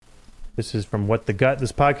This is from What the Gut.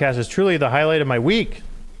 This podcast is truly the highlight of my week.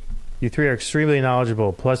 You three are extremely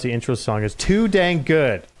knowledgeable, plus the intro song is too dang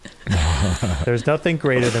good. There's nothing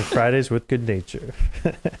greater than Fridays with Good Nature.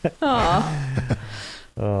 Aww.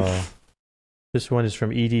 Oh. This one is from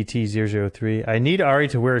EDT003. I need Ari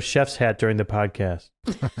to wear a chef's hat during the podcast.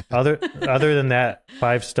 Other than that,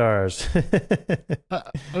 5 stars. I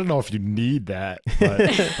don't know if you need that.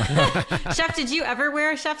 But Chef, did you ever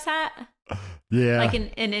wear a chef's hat? yeah. Like in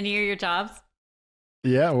any of your jobs?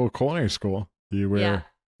 Yeah, well, culinary school. You wear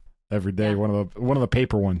every day one of the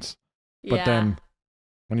paper ones. But then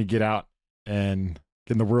when you get out and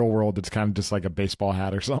in the real world, it's kind of just like a baseball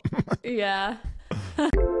hat or something. Yeah.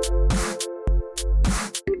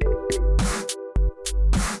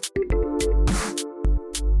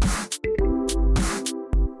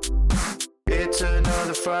 It's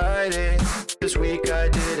another Friday. This week I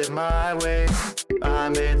did it my way. I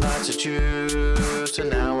made lots of juice,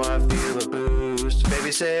 and now I feel a boost.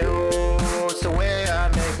 Baby say, oh, it's the way I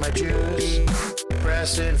make my juice.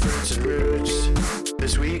 Pressing fruits and roots.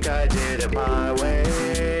 This week I did it my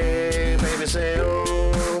way. Baby say,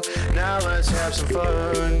 oh, now let's have some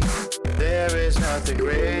fun. There is nothing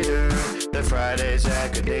greater than Fridays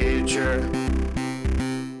at Good Nature.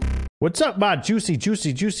 What's up, my juicy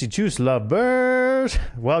juice lovers?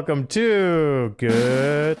 Welcome to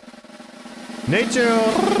Good Nature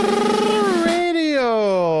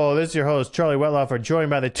Radio. This is your host, Charlie Wetloff, joined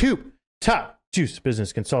by the 2 top juice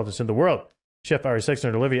business consultants in the world, Chef Ari Sexton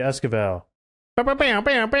and Olivia Esquivel.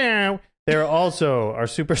 They're also our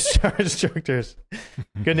superstar instructors.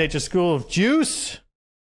 Good Nature School of Juice.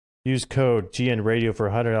 Use code GNRadio for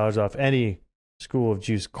 $100 off any School of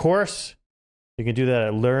Juice course. You can do that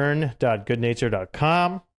at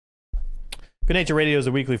learn.goodnature.com. Good Nature Radio is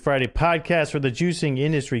a weekly Friday podcast where the juicing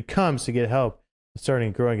industry comes to get help in starting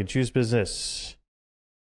and growing a juice business.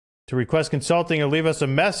 To request consulting or leave us a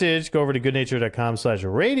message, go over to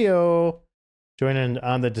goodnature.com/radio. Join in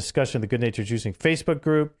on the discussion of the Good Nature Juicing Facebook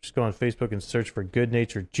group. Just go on Facebook and search for Good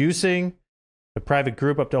Nature Juicing. The private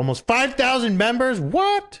group up to almost 5,000 members.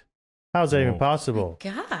 What? How is that even possible?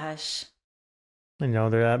 Gosh. You know,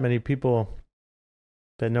 there are that many people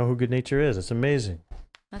that know who Good Nature is. It's amazing.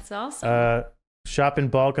 That's awesome. Shop in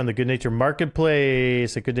bulk on the Good Nature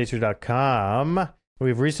Marketplace at goodnature.com.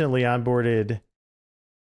 We've recently onboarded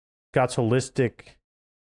Scott's Holistic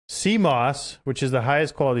Sea Moss, which is the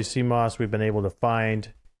highest quality sea moss we've been able to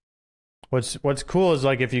find. What's cool is,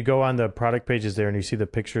 like, if you go on the product pages there and you see the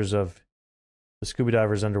pictures of the scuba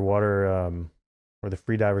divers underwater, or the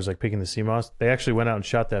free divers, like, picking the sea moss, they actually went out and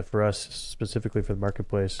shot that for us specifically for the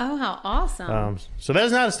marketplace. Oh, how awesome. So that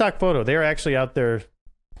is not a stock photo. They are actually out there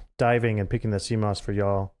diving and picking the sea moss for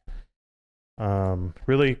y'all.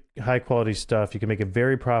 Really high quality stuff. You can make a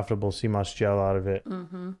very profitable sea moss gel out of it.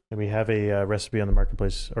 Mm-hmm. And we have a recipe on the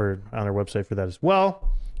marketplace or on our website for that as well.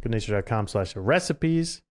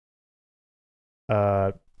 goodnature.com/recipes.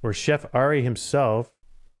 Where Chef Ari himself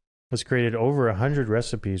has created over 100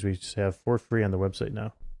 recipes we just have for free on the website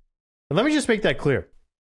now. And let me just make that clear.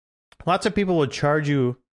 Lots of people will charge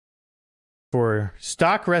you for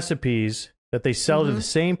stock recipes that they sell to the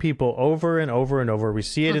same people over and over and over. We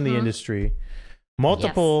see it in the industry.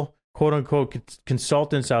 Multiple quote-unquote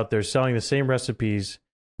consultants out there selling the same recipes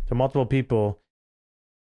to multiple people.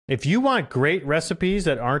 If you want great recipes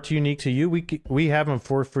that aren't unique to you, we have them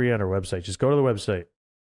for free on our website. Just go to the website.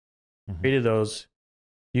 Created those.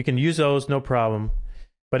 You can use those, no problem.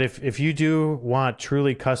 But if you do want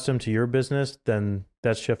truly custom to your business, then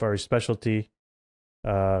that's Chef Ari's specialty.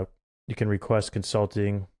 You can request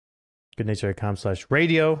consulting,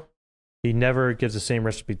 goodnature.com/radio. He never gives the same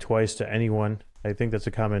recipe twice to anyone. I think that's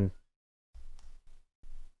a common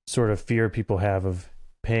sort of fear people have of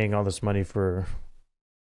paying all this money for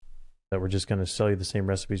that we're just going to sell you the same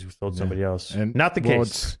recipes we sold somebody else. And not the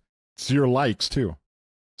case. It's your likes too.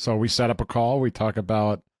 So we set up a call. We talk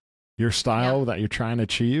about your style that you're trying to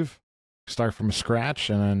achieve. Start from scratch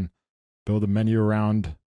and then build a menu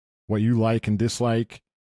around what you like and dislike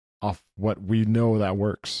off what we know that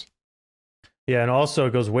works. Yeah, and also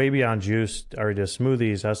it goes way beyond juice. Ari does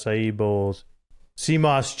smoothies, acai bowls, sea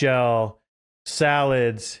moss gel,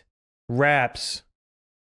 salads, wraps,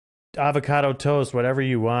 avocado toast, whatever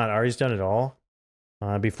you want. Ari's done it all.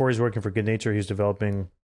 Before he's working for Good Nature, he's developing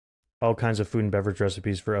all kinds of food and beverage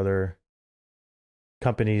recipes for other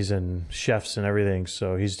companies and chefs and everything.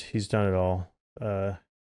 So he's done it all.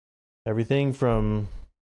 Everything from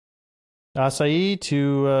acai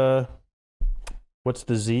to what's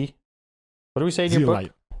the Z? What do we say in your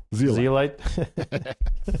book? Zeolite.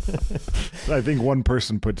 I think one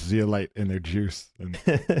person put zeolite in their juice.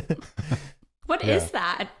 What is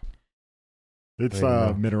that? It's I don't a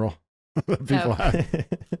know. mineral that people Oh. have.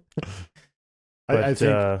 But, I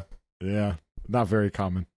think, yeah, not very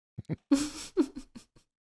common.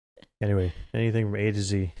 anyway, anything from A to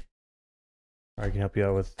Z, I can help you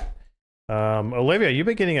out with. Olivia, you've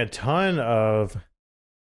been getting a ton of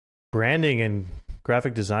branding and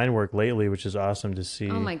graphic design work lately, which is awesome to see.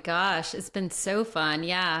 Oh my gosh, it's been so fun.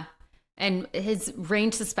 Yeah. And his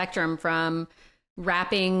range the spectrum from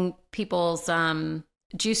wrapping people's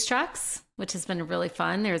juice trucks, which has been really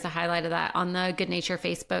fun. There's a highlight of that on the Good Nature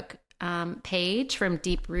Facebook page from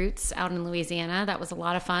Deep Roots out in Louisiana. That was a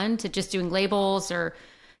lot of fun, to just doing labels or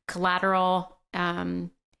collateral.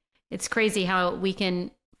 It's crazy how we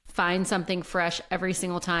can find something fresh every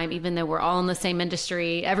single time, even though we're all in the same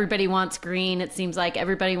industry. Everybody wants green. It seems like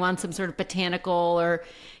everybody wants some sort of botanical or,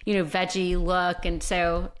 veggie look. And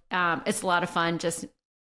so it's a lot of fun just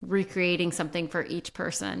recreating something for each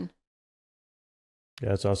person. Yeah,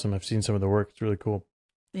 that's awesome. I've seen some of the work. It's really cool.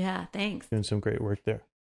 Yeah, thanks. Doing some great work there.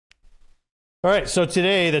 All right, so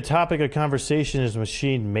today the topic of conversation is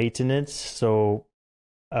machine maintenance. So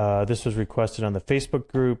this was requested on the Facebook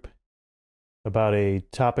group about a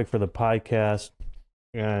topic for the podcast.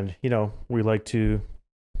 And, we like to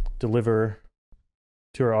deliver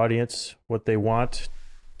to our audience what they want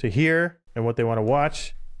to hear and what they want to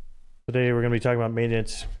watch. Today we're going to be talking about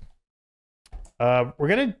maintenance. We're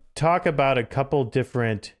going to talk about a couple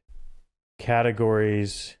different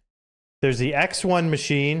categories. There's the X1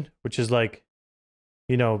 machine, which is like,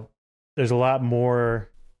 there's a lot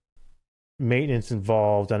more maintenance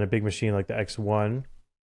involved on a big machine like the X1.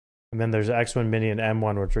 And then there's the X1 Mini and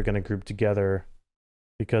M1, which we're going to group together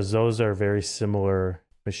because those are very similar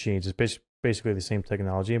machines. It's basically the same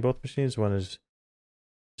technology in both machines. One is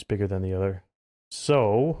bigger than the other.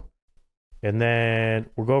 So, and then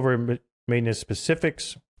we'll go over maintenance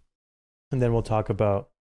specifics, and then we'll talk about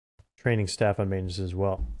training staff on maintenance as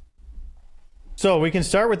well. So we can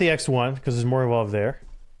start with the X1 because there's more involved there.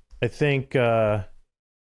 I think,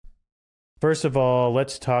 first of all,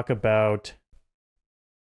 let's talk about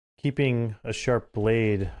keeping a sharp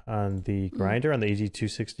blade on the grinder, on the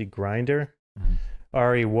EZ260 grinder. Mhm.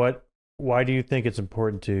 Ari, why do you think it's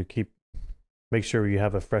important to make sure you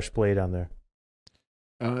have a fresh blade on there?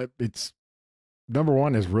 It's number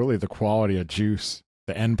one is really the quality of juice,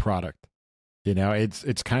 the end product.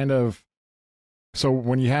 It's kind of, so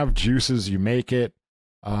when you have juices, you make it,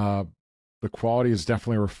 the quality is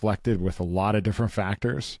definitely reflected with a lot of different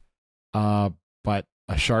factors. But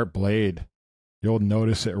a sharp blade, you'll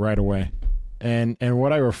notice it right away. And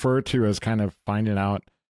what I refer to as kind of finding out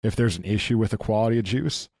if there's an issue with the quality of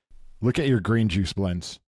juice, look at your green juice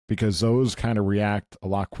blends, because those kind of react a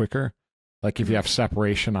lot quicker. Like if you have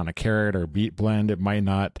separation on a carrot or beet blend, it might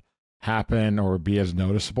not happen or be as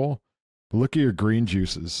noticeable. But look at your green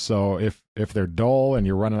juices. So if they're dull and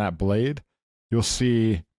you're running that blade, you'll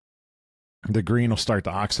see the green will start to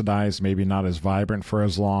oxidize, maybe not as vibrant for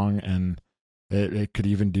as long, and it could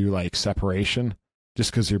even do like separation just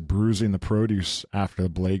because you're bruising the produce after the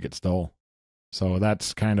blade gets dull. So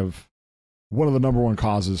that's kind of one of the number one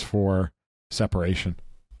causes for separation.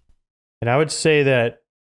 And I would say that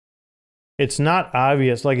it's not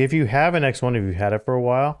obvious. Like if you have an X1, if you've had it for a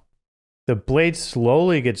while, the blade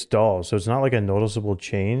slowly gets dull. So it's not like a noticeable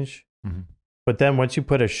change. Mm-hmm. But then once you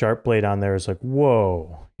put a sharp blade on there, it's like,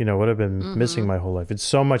 whoa, what I've been missing my whole life. It's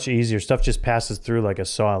so much easier. Stuff just passes through like a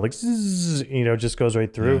saw, like, zzz, just goes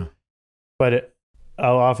right through. Yeah. But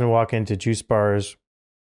I'll often walk into juice bars,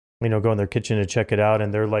 go in their kitchen to check it out.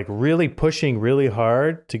 And they're like really pushing really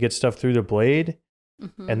hard to get stuff through the blade.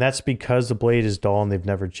 Mm-hmm. And that's because the blade is dull and they've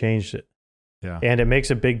never changed it. Yeah. And it makes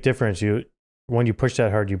a big difference. When you push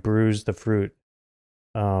that hard, you bruise the fruit,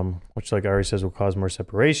 which, like Ari says, will cause more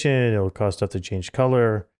separation. It'll cause stuff to change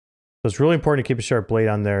color. So it's really important to keep a sharp blade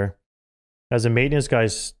on there. As a maintenance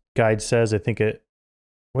guide says, I think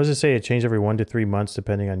what does it say? It changes every 1 to 3 months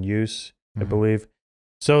depending on use, I believe.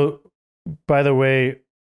 So, by the way,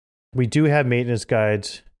 we do have maintenance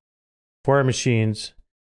guides for our machines.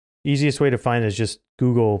 Easiest way to find it is just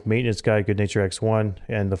Google maintenance guide Good Nature X1,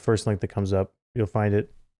 and the first link that comes up, you'll find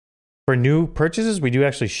it. For new purchases, we do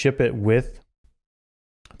actually ship it with.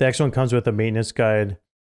 The X1 comes with a maintenance guide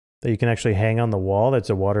that you can actually hang on the wall. That's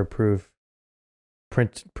a waterproof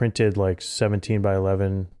printed like 17 by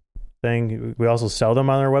 11 thing. We also sell them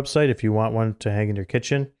on our website if you want one to hang in your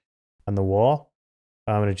kitchen on the wall.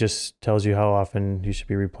 And it just tells you how often you should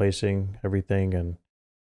be replacing everything.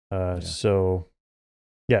 And so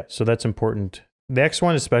that's important. The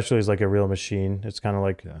X1 especially is like a real machine. It's kind of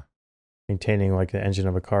like maintaining like the engine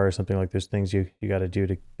of a car or something. Like there's things you got to do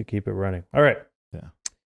to keep it running. All right. Yeah.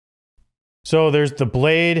 So there's the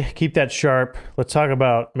blade. Keep that sharp. Let's talk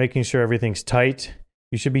about making sure everything's tight.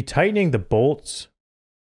 You should be tightening the bolts,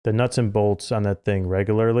 the nuts and bolts on that thing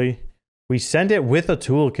regularly. We send it with a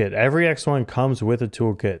toolkit. Every X1 comes with a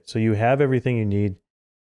toolkit. So you have everything you need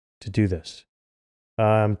to do this.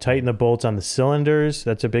 Tighten the bolts on the cylinders.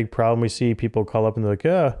 That's a big problem we see. People call up and they're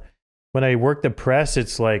like, when I work the press,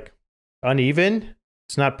 it's like uneven.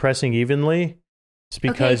 It's not pressing evenly. It's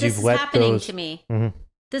because you've let those. This is happening to me. Mm-hmm.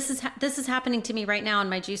 This is happening to me right now on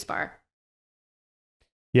my juice bar.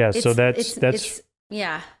 Yeah, so that's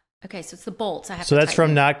yeah. Okay, so it's the bolts. I have. So to that's tighten.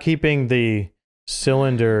 from not keeping the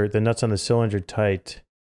cylinder, the nuts on the cylinder tight,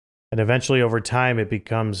 and eventually over time it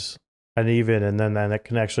becomes uneven, and then that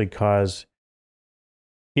can actually cause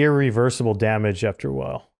irreversible damage after a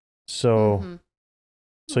while. So,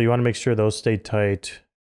 so you want to make sure those stay tight.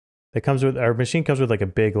 Our machine comes with like a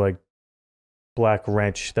big like black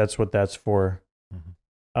wrench. That's what that's for.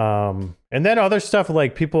 And then other stuff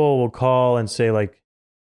like people will call and say like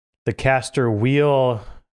the caster wheel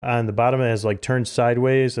on the bottom has like turned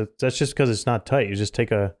sideways. That's just because it's not tight. You just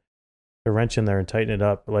take a wrench in there and tighten it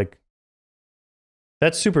up. Like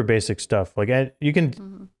that's super basic stuff. Like you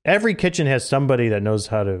can, every kitchen has somebody that knows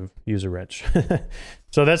how to use a wrench.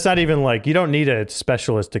 So that's not even like, you don't need a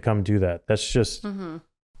specialist to come do that. That's just, so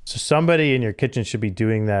somebody in your kitchen should be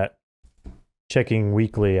doing that, checking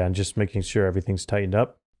weekly on just making sure everything's tightened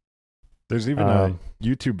up. There's even a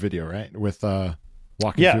YouTube video, right? With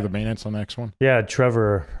walking through the maintenance on the X1. Yeah,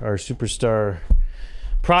 Trevor, our superstar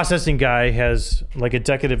processing guy, has like a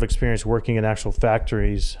decade of experience working in actual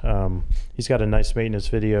factories. He's got a nice maintenance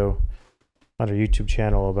video on our YouTube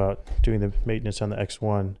channel about doing the maintenance on the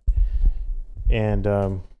X1. And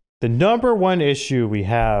the number one issue we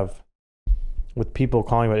have with people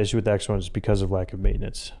calling about issue with the X1 is because of lack of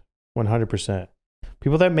maintenance. 100%.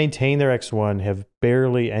 People that maintain their X1 have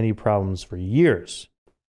barely any problems for years.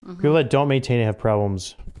 People that don't maintain it have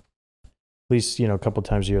problems at least, a couple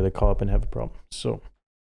times a year they call up and have a problem. So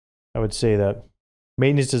I would say that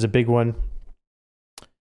maintenance is a big one.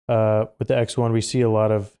 With the X1, we see a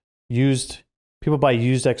lot of people buy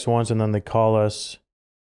used X1s and then they call us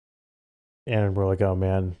and we're like, oh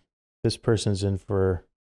man, this person's in for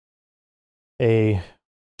a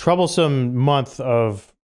troublesome month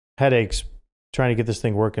of headaches trying to get this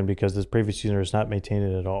thing working because this previous user is not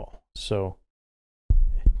maintaining it at all. So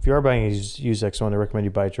if you are buying a used X1, I recommend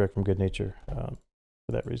you buy it direct from Good Nature for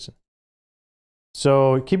that reason.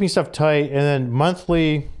 So keeping stuff tight, and then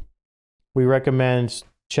monthly, we recommend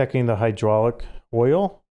checking the hydraulic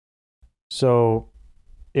oil. So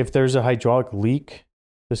if there's a hydraulic leak,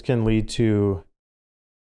 this can lead to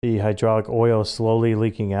the hydraulic oil slowly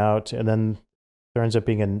leaking out, and then there ends up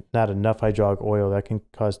being not enough hydraulic oil that can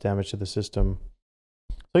cause damage to the system.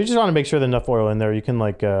 So you just want to make sure there's enough oil in there. You can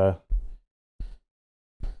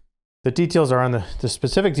the details are on the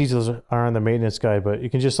specific details are on the maintenance guide, but you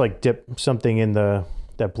can just like dip something in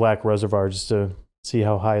that black reservoir just to see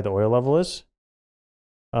how high the oil level is.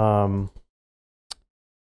 And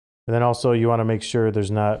then also you want to make sure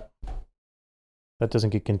that doesn't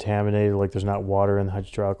get contaminated, like there's not water in the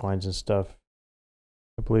hydraulic lines and stuff.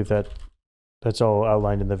 I believe that's all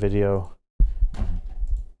outlined in the video.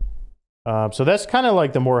 So that's kind of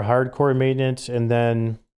like the more hardcore maintenance. And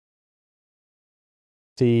then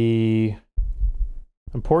the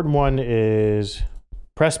important one is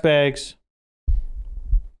press bags.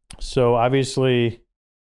 So obviously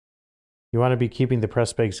you want to be keeping the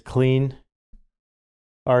press bags clean.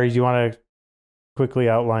 Ari, do you want to quickly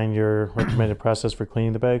outline your recommended process for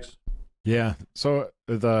cleaning the bags? Yeah. So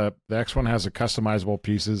the X1 has a customizable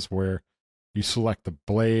pieces where you select the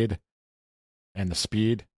blade and the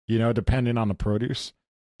speed, depending on the produce.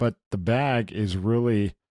 But the bag is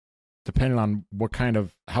really depending on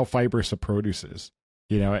how fibrous the produce is.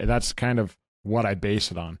 That's kind of what I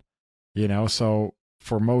base it on. So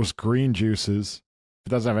for most green juices,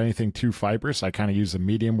 if it doesn't have anything too fibrous, I kind of use a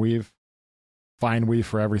medium weave, fine weave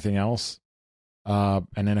for everything else. And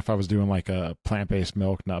then if I was doing like a plant-based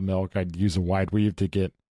milk, nut milk, I'd use a wide weave to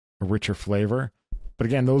get a richer flavor. But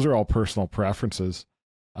again, those are all personal preferences.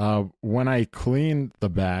 When I clean the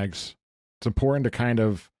bags, it's important to kind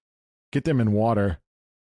of get them in water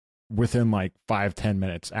within like 5-10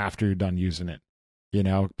 minutes after you're done using it,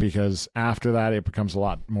 because after that, it becomes a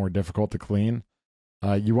lot more difficult to clean.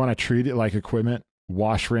 You want to treat it like equipment,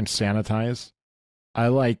 wash, rinse, sanitize. I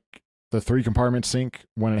like the 3-compartment sink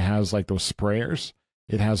when it has like those sprayers.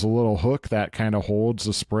 It has a little hook that kind of holds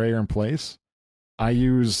the sprayer in place. I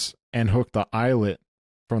use and hook the eyelet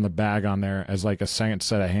from the bag on there as like a second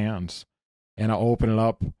set of hands. And I'll open it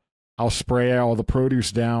up. I'll spray all the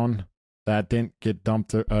produce down that didn't get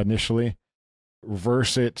dumped initially.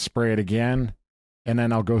 reverse it, spray it again, and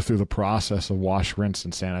then I'll go through the process of wash, rinse,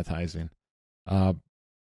 and sanitizing.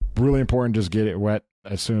 Really important, just get it wet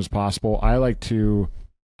as soon as possible. I like to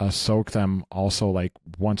soak them also like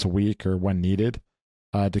once a week or when needed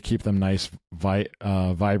to keep them nice,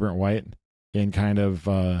 vibrant white in kind of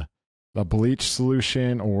a bleach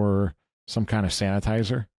solution or some kind of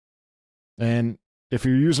sanitizer. And if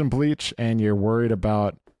you're using bleach and you're worried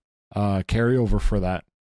about carryover for that,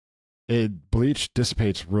 bleach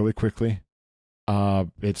dissipates really quickly.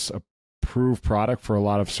 It's a approved product for a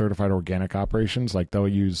lot of certified organic operations. Like they'll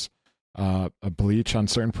use a bleach on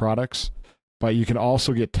certain products, but you can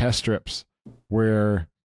also get test strips where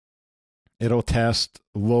it'll test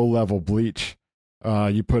low level bleach.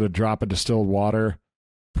 You put a drop of distilled water,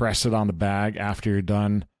 press it on the bag after you're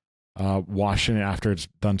done washing it, after it's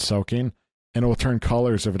done soaking, and it will turn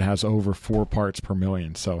colors if it has over 4 parts per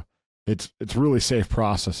million. So it's really safe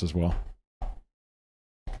process as well.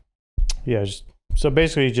 Yeah. So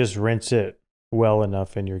basically, just rinse it well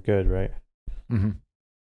enough and you're good, right? Mm-hmm.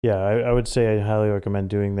 Yeah, I would say I highly recommend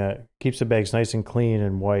doing that. Keeps the bags nice and clean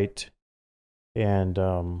and white and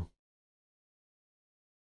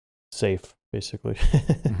safe, basically.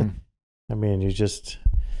 Mm-hmm. I mean, you just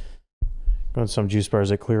go to some juice bars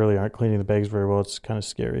that clearly aren't cleaning the bags very well. It's kind of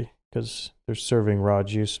scary because they're serving raw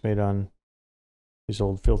juice made on these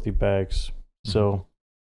old filthy bags. Mm-hmm. So,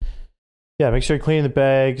 yeah, make sure you're cleaning the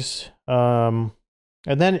bags.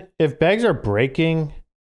 And then if bags are breaking,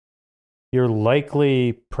 you're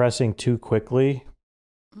likely pressing too quickly.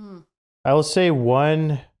 I will say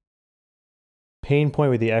one pain point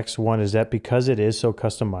with the X1 is that because it is so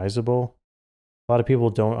customizable, a lot of people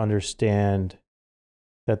don't understand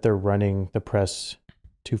that they're running the press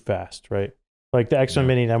too fast, right? Like the X1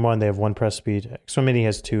 Mini and M1, they have 1 press speed. X1 Mini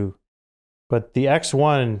has 2. But the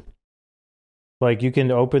X1, like you can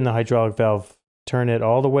open the hydraulic valve, turn it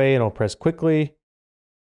all the way, and it'll press quickly.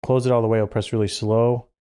 Close it all the way, it'll press really slow.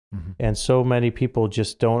 Mm-hmm. And so many people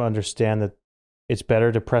just don't understand that it's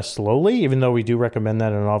better to press slowly, even though we do recommend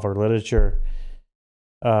that in all of our literature.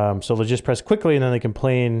 So they'll just press quickly and then they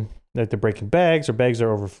complain that they're breaking bags or bags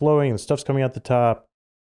are overflowing and stuff's coming out the top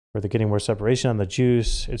or they're getting more separation on the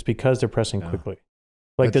juice. It's because they're pressing quickly.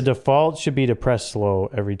 Like the default should be to press slow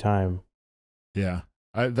every time. Yeah.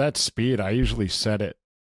 That speed, I usually set it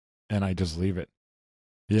and I just leave it.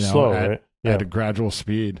 Slow, right? Yeah. At a gradual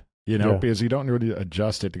speed, because you don't really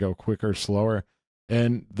adjust it to go quicker or slower.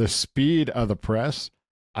 And the speed of the press,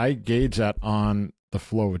 I gauge that on the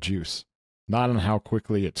flow of juice, not on how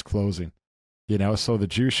quickly it's closing. So the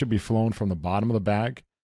juice should be flowing from the bottom of the bag.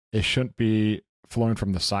 It shouldn't be flowing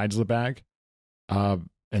from the sides of the bag. And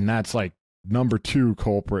that's like number 2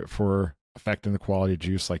 culprit for affecting the quality of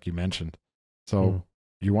juice, like you mentioned. So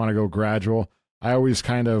you want to go gradual. I always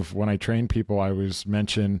when I train people, I always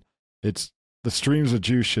mention the streams of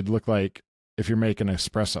juice should look like if you're making an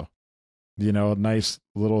espresso, nice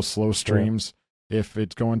little slow streams. Yeah. If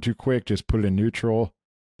it's going too quick, just put it in neutral.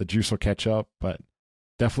 The juice will catch up, but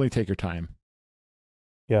definitely take your time.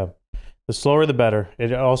 Yeah. The slower, the better.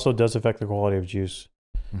 It also does affect the quality of juice.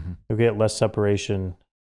 Mm-hmm. You'll get less separation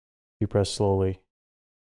if you press slowly.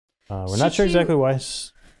 We're not sure exactly why.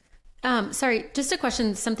 Sorry, just a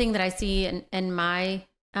question. Something that I see in my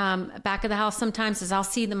back of the house sometimes is I'll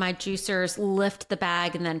see that my juicers lift the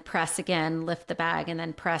bag and then press again, lift the bag and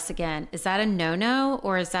then press again. Is that a no-no,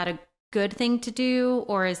 or is that a good thing to do?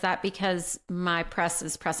 Or is that because my press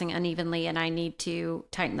is pressing unevenly and I need to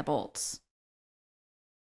tighten the bolts?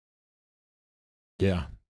 Yeah.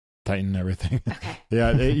 Tighten everything. Okay.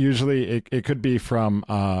 Yeah. It could be from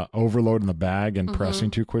overloading the bag and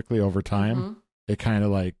pressing too quickly over time. Mm-hmm. It kind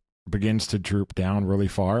of like begins to droop down really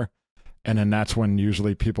far. And then that's when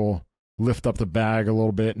usually people lift up the bag a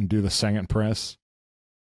little bit and do the second press.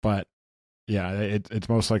 But yeah, it's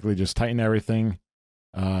most likely just tighten everything,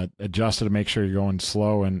 adjust it to make sure you're going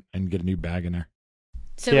slow and get a new bag in there.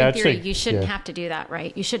 So in theory, you shouldn't have to do that,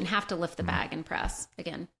 right? You shouldn't have to lift the bag and press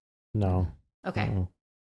again. No. Okay. No.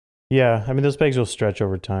 Yeah. I mean, those bags will stretch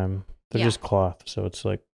over time. They're just cloth. So it's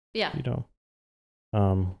like, I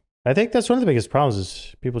think that's one of the biggest problems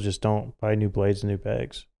is people just don't buy new blades and new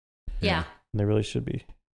bags. Yeah. And they really should be.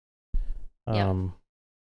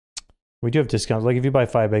 We do have discounts. Like if you buy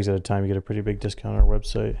 5 bags at a time, you get a pretty big discount on our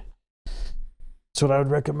website. That's what I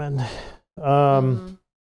would recommend.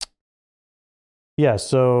 Yeah.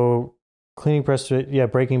 So cleaning press,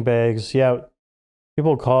 breaking bags. Yeah.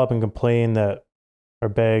 People call up and complain that our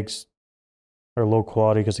bags are low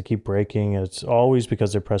quality because they keep breaking. It's always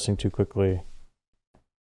because they're pressing too quickly.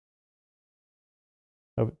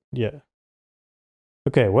 Oh, yeah.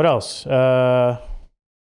 Okay, what else?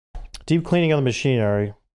 Deep cleaning of the machine,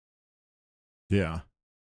 Ari. Yeah,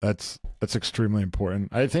 that's extremely important.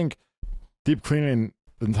 I think deep cleaning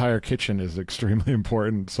the entire kitchen is extremely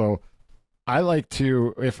important. So I like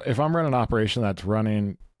to, if I'm running an operation that's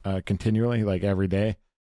running continually, like every day,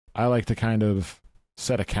 I like to kind of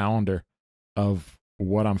set a calendar of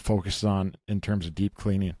what I'm focused on in terms of deep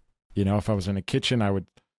cleaning. You know, if I was in a kitchen, I would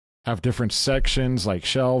have different sections like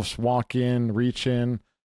shelves, walk in, reach in,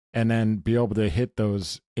 and then be able to hit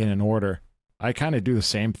those in an order. I kind of do the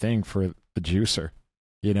same thing for the juicer,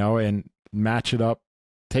 you know, and match it up.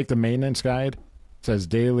 Take the maintenance guide, it says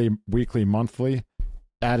daily, weekly, monthly,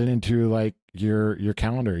 add it into like your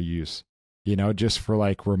calendar you use, you know, just for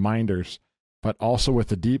like reminders. But also with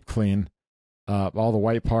the deep clean, all the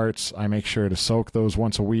white parts, I make sure to soak those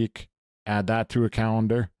once a week, add that to a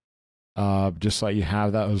calendar, just so you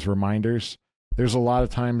have those reminders. There's a lot of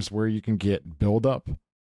times where you can get buildup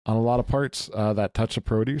on a lot of parts that touch the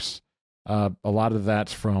produce. A lot of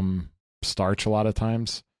that's from starch a lot of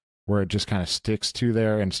times, where it just kind of sticks to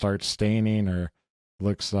there and starts staining or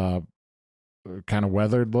looks kind of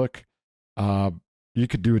weathered look. You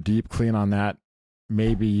could do a deep clean on that,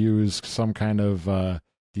 maybe use some kind of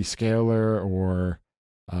descaler or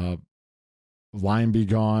Lime Be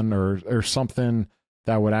Gone or something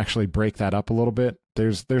that would actually break that up a little bit.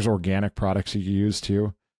 There's organic products you can use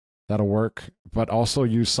too that'll work, but also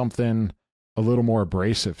use something a little more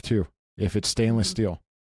abrasive too. If it's stainless steel,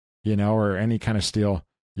 you know, or any kind of steel,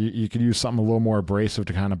 you could use something a little more abrasive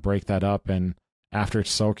to kind of break that up. And after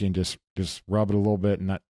it's soaking, just rub it a little bit, and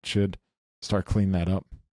that should start cleaning that up.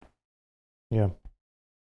 Yeah.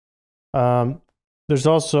 There's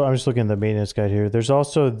also, I'm just looking at the maintenance guide here. There's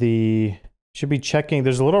also should be checking,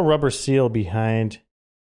 there's a little rubber seal behind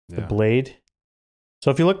the blade.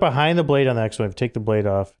 So if you look behind the blade on the X1, if you take the blade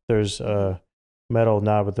off, there's a metal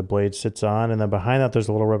knob that the blade sits on, and then behind that there's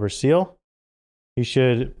a little rubber seal. You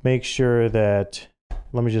should make sure that,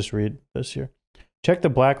 let me just read this here. Check the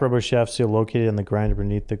black rubber shaft seal located in the grinder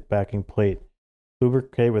beneath the backing plate.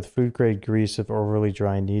 Lubricate with food grade grease if overly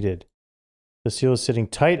dry needed. The seal is sitting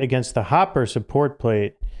tight against the hopper support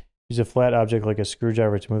plate. Use a flat object like a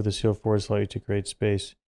screwdriver to move the seal forward slightly to create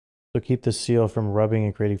space. So keep the seal from rubbing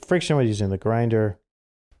and creating friction when using the grinder.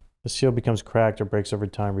 The seal becomes cracked or breaks over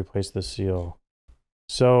time, replace the seal.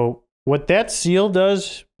 So what that seal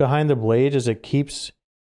does behind the blade is it keeps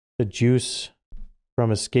the juice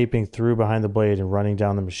from escaping through behind the blade and running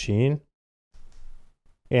down the machine.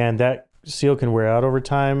 And that seal can wear out over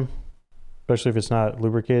time, especially if it's not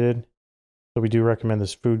lubricated. So we do recommend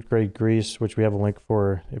this food grade grease, which we have a link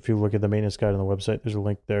for. If you look at the maintenance guide on the website, there's a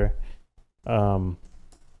link there.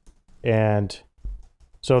 And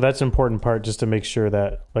so that's an important part, just to make sure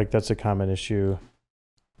that, like, that's a common issue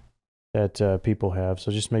that people have.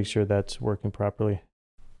 So just make sure that's working properly.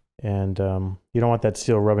 And you don't want that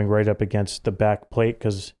seal rubbing right up against the back plate,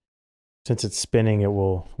 because since it's spinning, it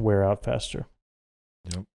will wear out faster.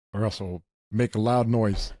 Yep. Or else it'll make a loud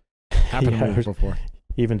noise. Happened to me before.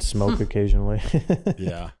 Even smoke occasionally.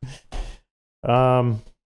 Yeah.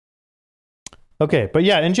 Okay, but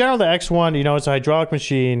yeah, in general, the X1, you know, it's a hydraulic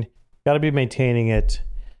machine. Got to be maintaining it.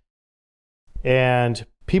 And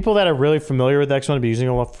people that are really familiar with the X1 and be using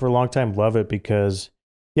it for a long time love it, because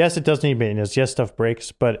yes, it does need maintenance. Yes, stuff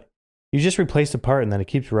breaks, but you just replace the part and then it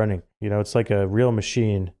keeps running. You know, it's like a real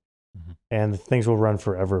machine, and things will run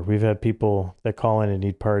forever. We've had people that call in and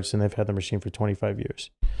need parts, and they've had the machine for 25 years.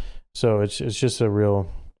 So it's just a real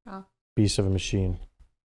beast of a machine.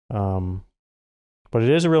 But it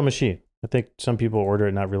is a real machine. I think some people order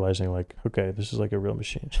it not realizing, like, okay, this is like a real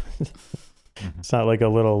machine. It's not like a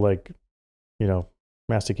little, like, you know,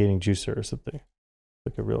 masticating juicer or something.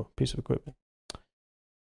 Like a real piece of equipment.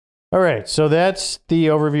 All right, so that's the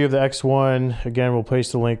overview of the X1. Again, we'll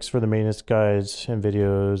place the links for the maintenance guides and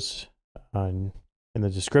videos in the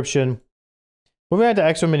description. Moving on to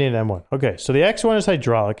X1 Mini and M1. Okay, so the X1 is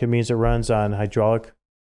hydraulic. It means it runs on hydraulic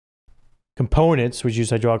components, which use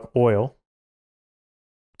hydraulic oil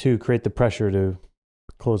to create the pressure to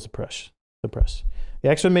close the press. The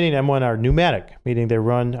X1 Mini and M1 are pneumatic, meaning they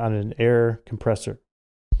run on an air compressor.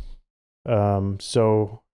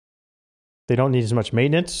 So they don't need as much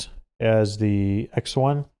maintenance as the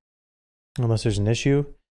X1, unless there's an issue.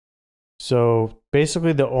 So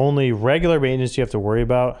basically, the only regular maintenance you have to worry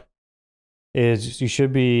about is you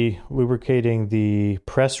should be lubricating the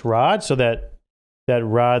press rod, so that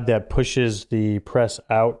rod that pushes the press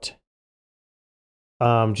out.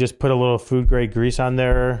 Just put a little food grade grease on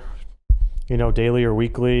there, you know, daily or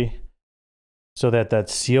weekly, so that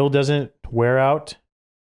seal doesn't wear out,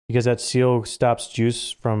 because that seal stops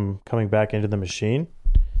juice from coming back into the machine.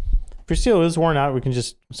 your seal is worn out, we can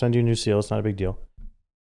just send you a new seal. It's not a big deal.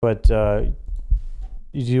 But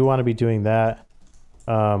you do want to be doing that.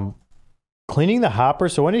 Cleaning the hopper.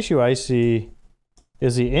 So one issue I see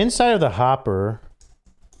is the inside of the hopper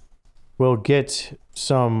will get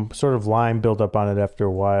some sort of lime build up on it after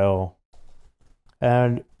a while.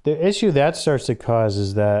 And the issue that starts to cause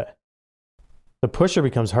is that the pusher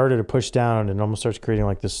becomes harder to push down and almost starts creating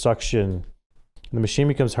like this suction. The machine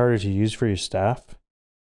becomes harder to use for your staff.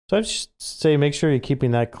 So I'd just say make sure you're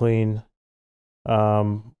keeping that clean.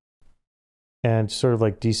 And sort of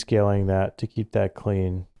like descaling that to keep that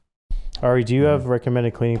clean. Ari, do you have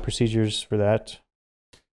recommended cleaning procedures for that?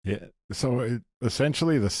 Yeah. So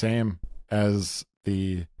essentially the same as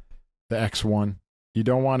the X1. You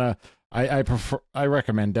don't want to. I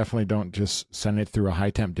recommend definitely don't just send it through a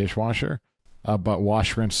high temp dishwasher, but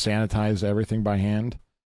wash, rinse, sanitize everything by hand.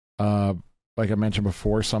 Like I mentioned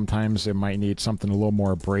before, sometimes it might need something a little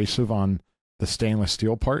more abrasive on the stainless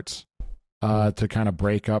steel parts. To kind of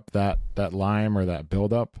break up that lime or that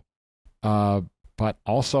buildup. But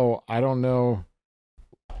also, I don't know,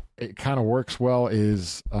 it kind of works well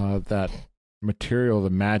is that material, the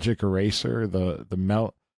magic eraser, the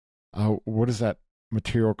melt, what is that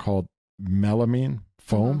material called? Melamine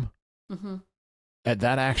foam? Mm-hmm. And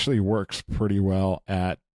that actually works pretty well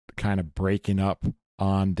at kind of breaking up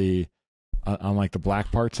on like the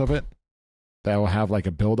black parts of it. That will have like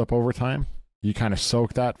a buildup over time. You kind of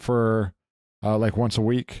soak that for like once a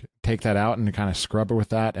week, take that out and kind of scrub it with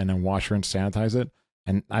that and then wash, rinse, sanitize it.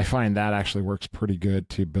 And I find that actually works pretty good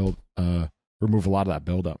to remove a lot of that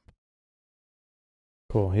buildup.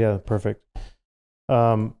 Cool. Yeah, perfect.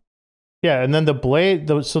 Yeah, and then the blade,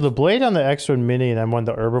 so the blade on the X1 Mini and M1,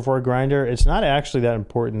 the herbivore grinder, it's not actually that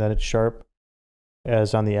important that it's sharp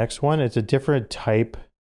as on the X1. It's a different type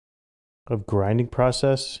of grinding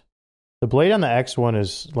process. The blade on the X1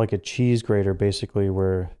 is like a cheese grater, basically,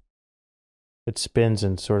 where it spins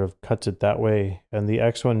and sort of cuts it that way. And the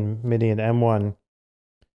X1 Mini and M1,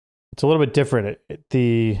 it's a little bit different.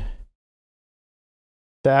 The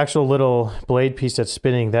actual little blade piece that's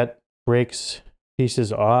spinning, that breaks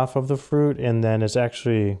pieces off of the fruit, and then it's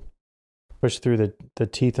actually pushed through the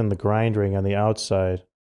teeth and the grind ring on the outside.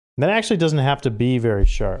 And that actually doesn't have to be very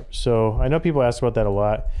sharp. So I know people ask about that a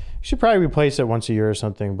lot. You should probably replace it once a year or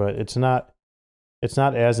something, but it's not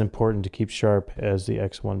as important to keep sharp as the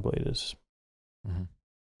X1 blade is.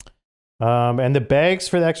 Mm-hmm. And the bags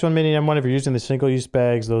for the X1 Mini and M1, if you're using the single-use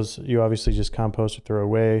bags, those you obviously just compost or throw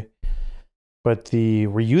away. But the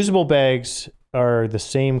reusable bags are the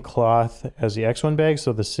same cloth as the X1 bags,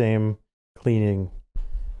 so the same cleaning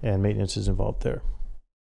and maintenance is involved there.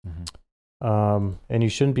 Mm-hmm. And you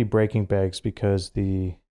shouldn't be breaking bags because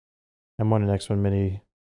the M1 and X1 Mini,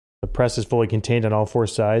 the press is fully contained on all four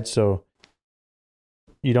sides, so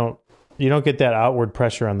you don't get that outward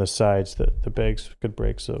pressure on the sides that the bags could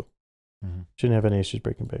break, so shouldn't have any issues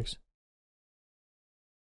breaking bags.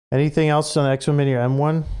 Anything else on the X1 Mini or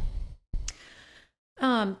M1?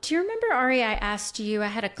 Do you remember, Ari, I asked you, I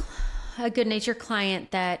had a good natured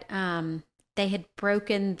client that they had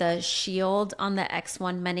broken the shield on the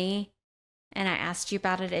X1 Mini, and I asked you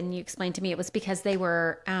about it, and you explained to me it was because they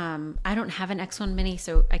were, I don't have an X1 Mini,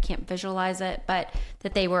 so I can't visualize it, but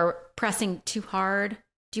that they were pressing too hard.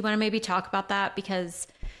 Do you want to maybe talk about that? Because,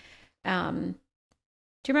 do you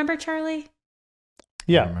remember, Charlie?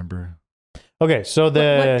 Yeah. I remember. Okay, so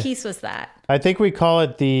what piece was that? I think we call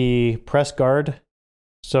it the press guard.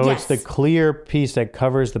 So Yes. it's the clear piece that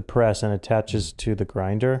covers the press and attaches to the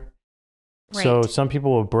grinder. Right. So some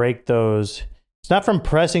people will break those. It's not from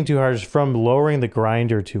pressing too hard, it's from lowering the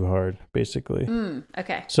grinder too hard, basically.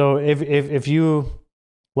 Okay. So if you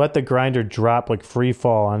let the grinder drop like free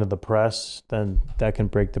fall onto the press, then that can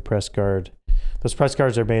break the press guard. Those press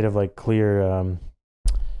guards are made of like clear, I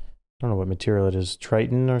don't know what material it is,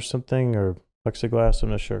 Triton or something, or plexiglass,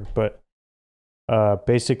 I'm not sure. But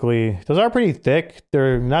basically, those are pretty thick.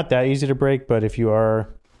 They're not that easy to break, but if you are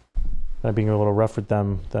being a little rough with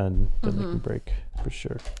them, then they can break for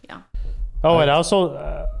sure. Yeah. Oh, and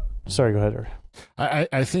also, sorry, go ahead.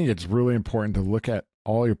 I think it's really important to look at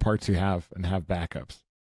all your parts you have and have backups.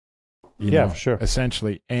 You Yeah, know, for sure.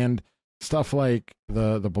 Essentially. And stuff like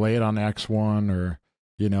the blade on X1 or,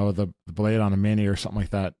 the blade on a Mini or something like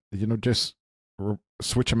that, just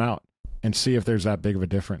switch them out and see if there's that big of a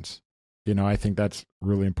difference. I think that's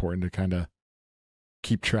really important to kind of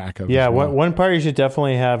keep track of. Yeah, as well. one part you should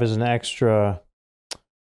definitely have is an extra,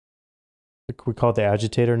 we call it the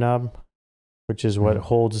agitator knob, which is what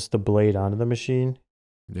holds the blade onto the machine.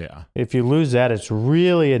 Yeah. If you lose that, it's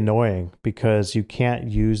really annoying because you can't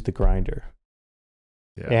use the grinder.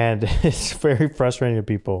 Yeah. And it's very frustrating to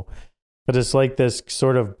people. but it's like this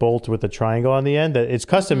sort of bolt with a triangle on the end that it's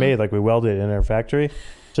custom made, like we welded it in our factory.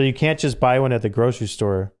 So you can't just buy one at the grocery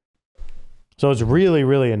store. So it's really,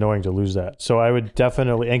 really annoying to lose that. So I would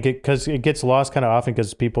definitely, and because it gets lost kind of often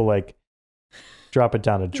because people like drop it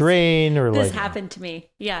down a drain or This like. happened to me.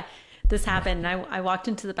 Yeah, this happened. I walked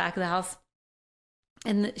into the back of the house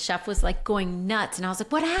and the chef was like going nuts. And I was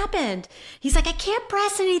like, what happened? He's like, I can't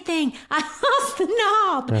press anything. I lost the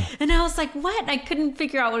knob. Yeah. And I was like, what? And I couldn't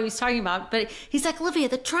figure out what he was talking about. But he's like, Olivia,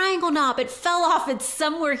 the triangle knob, it fell off. It's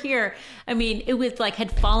somewhere here. I mean, it was like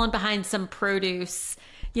had fallen behind some produce,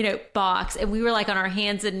 box. And we were like on our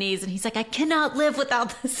hands and knees. And he's like, I cannot live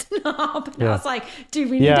without this knob. And I was like, dude,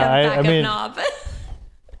 we need to have a backup knob.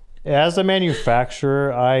 As a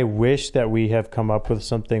manufacturer, I wish that we have come up with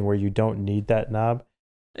something where you don't need that knob.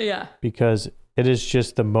 Yeah. Because it is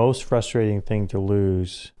just the most frustrating thing to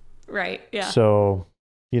lose. Right. Yeah. So,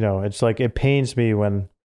 it's like it pains me when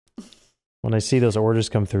I see those orders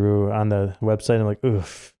come through on the website. I'm like,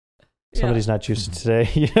 oof, somebody's not juicing today.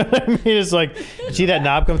 You know what I mean? It's like, you see that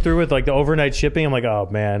knob come through with like the overnight shipping. I'm like, oh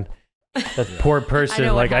man, that poor person.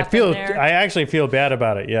 I actually feel bad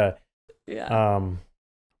about it. Yeah. Yeah.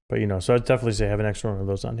 But so I'd definitely say have an extra one of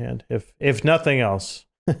those on hand, if nothing else.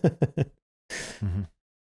 Mm-hmm.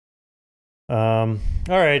 All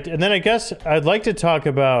right. And then I guess I'd like to talk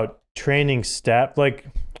about training staff. Like,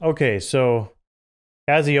 okay, so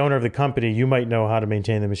as the owner of the company, you might know how to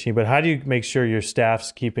maintain the machine, but how do you make sure your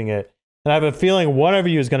staff's keeping it? And I have a feeling one of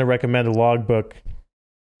you is going to recommend a logbook.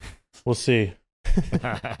 We'll see.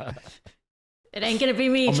 It ain't going to be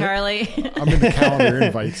me, Charlie. I'm in the calendar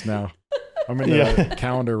invites now. I'm in the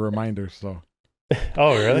calendar reminders, so.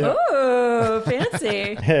 Oh, really? Oh,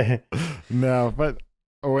 fancy. No, but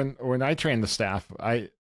when I train the staff,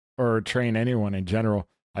 or train anyone in general,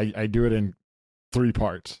 I do it in 3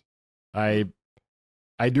 parts. I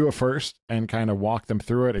do it first and kind of walk them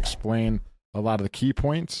through it, explain a lot of the key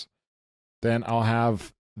points. Then I'll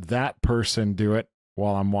have that person do it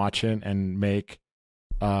while I'm watching and make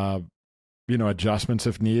adjustments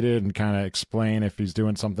if needed and kind of explain if he's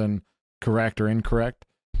doing something correct or incorrect.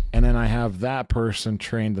 And then I have that person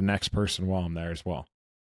train the next person while I'm there as well.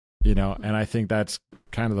 And I think that's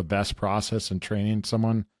kind of the best process in training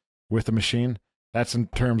someone with a machine. That's in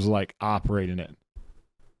terms of like operating it.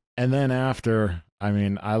 And then after,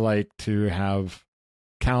 I like to have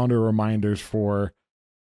calendar reminders for,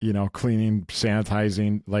 cleaning,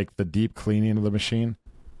 sanitizing, like the deep cleaning of the machine,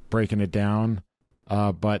 breaking it down.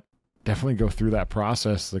 But definitely go through that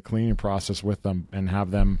process, the cleaning process with them, and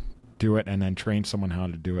have them do it and then train someone how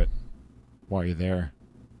to do it while you're there.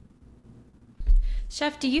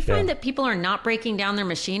 Chef, do you find that people are not breaking down their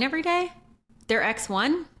machine every day? Their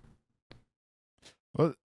X1?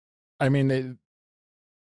 Well,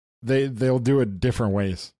 they'll do it different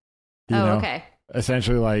ways. Okay.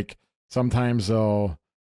 Essentially, like sometimes they'll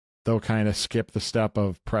kind of skip the step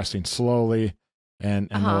of pressing slowly and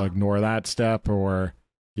they'll ignore that step, or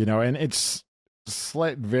and it's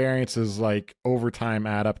slight variances like over time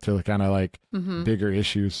add up to kind of like bigger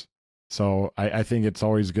issues. So I think it's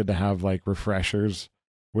always good to have like refreshers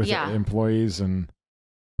with employees, and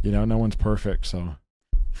no one's perfect. So,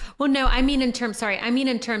 well, no, I mean in terms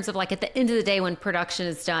of like at the end of the day when production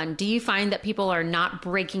is done, do you find that people are not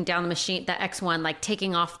breaking down the machine, the X1, like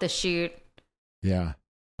taking off the chute? Yeah.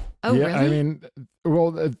 Oh, yeah, really?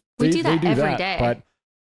 We do that every day. But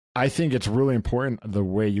I think it's really important the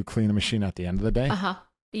way you clean the machine at the end of the day.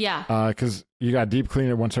 Yeah. Because you got deep clean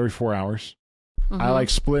it once every 4 hours. I like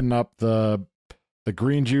splitting up the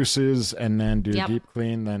green juices and then do a deep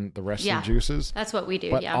clean, then the rest of the juices. That's what we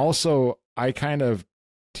do. But also, I kind of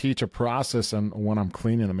teach a process on when I'm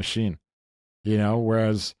cleaning the machine.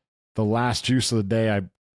 Whereas the last juice of the day,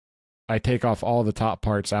 I take off all the top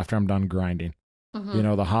parts after I'm done grinding.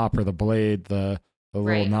 The hopper, the blade, the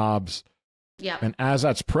little knobs. Yeah. And as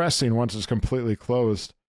that's pressing, once it's completely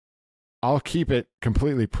closed, I'll keep it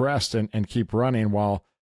completely pressed and keep running while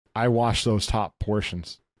I wash those top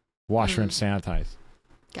portions. Wash, rinse, sanitize.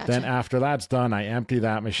 Gotcha. Then after that's done, I empty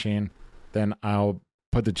that machine. Then I'll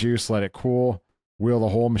put the juice, let it cool, wheel the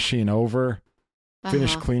whole machine over,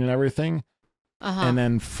 finish cleaning everything. And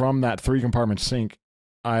then from that 3-compartment sink,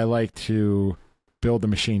 I like to build the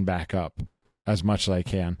machine back up as much as I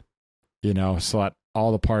can, so that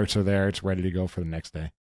all the parts are there. It's ready to go for the next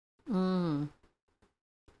day. Mm.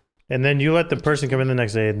 And then you let the person come in the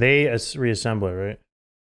next day and they reassemble it, right?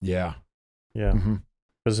 Yeah. Yeah. Because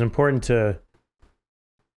it's important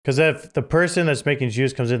because if the person that's making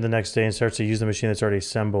juice comes in the next day and starts to use the machine that's already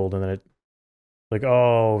assembled, and then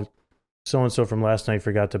so-and-so from last night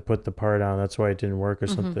forgot to put the part on, that's why it didn't work or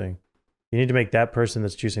something. You need to make that person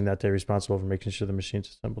that's juicing that day responsible for making sure the machine's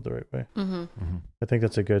assembled the right way. Mm-hmm. I think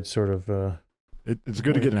that's a good sort of. It's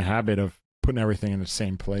good to get in a habit of putting everything in the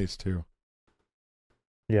same place too.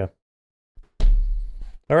 Yeah.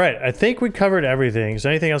 All right. I think we covered everything. Is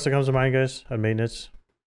there anything else that comes to mind, guys, on maintenance?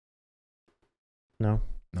 No?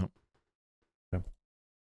 No. Okay.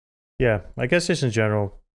 Yeah. I guess just in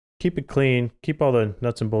general, keep it clean. Keep all the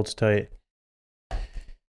nuts and bolts tight.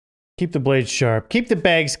 Keep the blades sharp. Keep the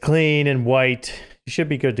bags clean and white. You should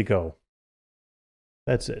be good to go.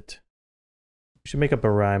 That's it. You should make up a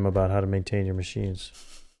rhyme about how to maintain your machines.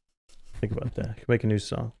 Think about that. You can make a new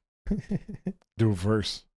song. Do a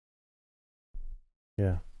verse.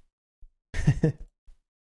 Yeah.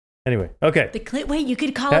 Anyway, okay. Wait, you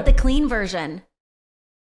could call it the clean version.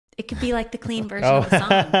 It could be like the clean version of the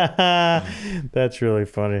song. That's really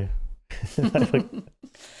funny. So All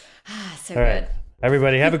good. right.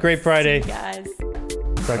 Everybody, have a great Friday. See you guys.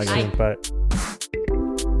 Talk soon. Bye.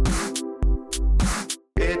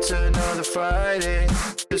 It's another Friday.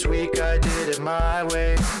 This week I did it my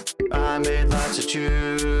way. I made lots of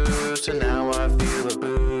juice, and now I feel a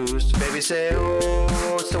boost. Baby say,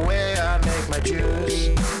 oh, it's the way I make my juice.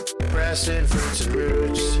 Pressing fruits and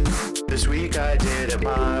roots. This week I did it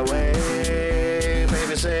my way.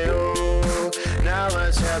 Baby say, oh, now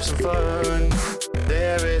let's have some fun.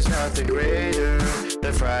 There is nothing greater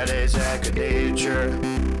than Friday's at Good Nature.